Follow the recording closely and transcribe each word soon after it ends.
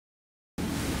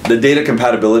The data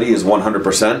compatibility is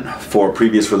 100% for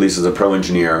previous releases of Pro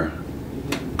Engineer,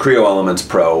 Creo Elements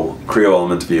Pro, Creo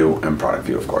Elements View, and Product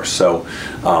View, of course. So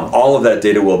all of that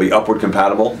data will be upward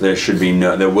compatible. There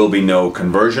will be no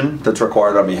conversion that's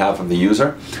required on behalf of the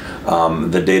user.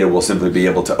 The data will simply be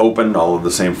able to open, all of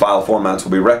the same file formats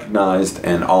will be recognized,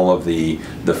 and all of the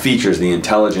features, the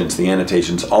intelligence, the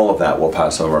annotations, all of that will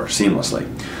pass over seamlessly.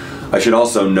 I should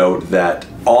also note that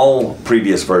all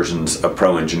previous versions of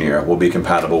Pro Engineer will be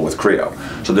compatible with Creo.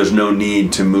 So there's no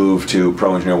need to move to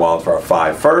Pro Engineer Wildfire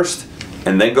 5 first,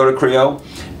 and then go to Creo.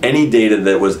 Any data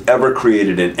that was ever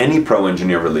created in any Pro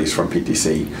Engineer release from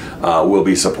PTC will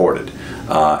be supported.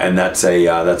 And that's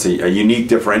a unique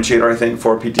differentiator, I think,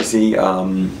 for PTC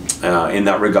in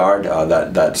that regard.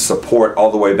 That support all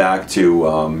the way back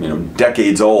to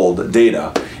decades old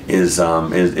data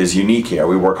is unique here.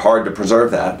 We work hard to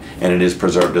preserve that, and it is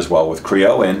preserved as well with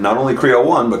Creo, and not only Creo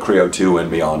 1, but Creo 2 and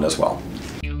beyond as well.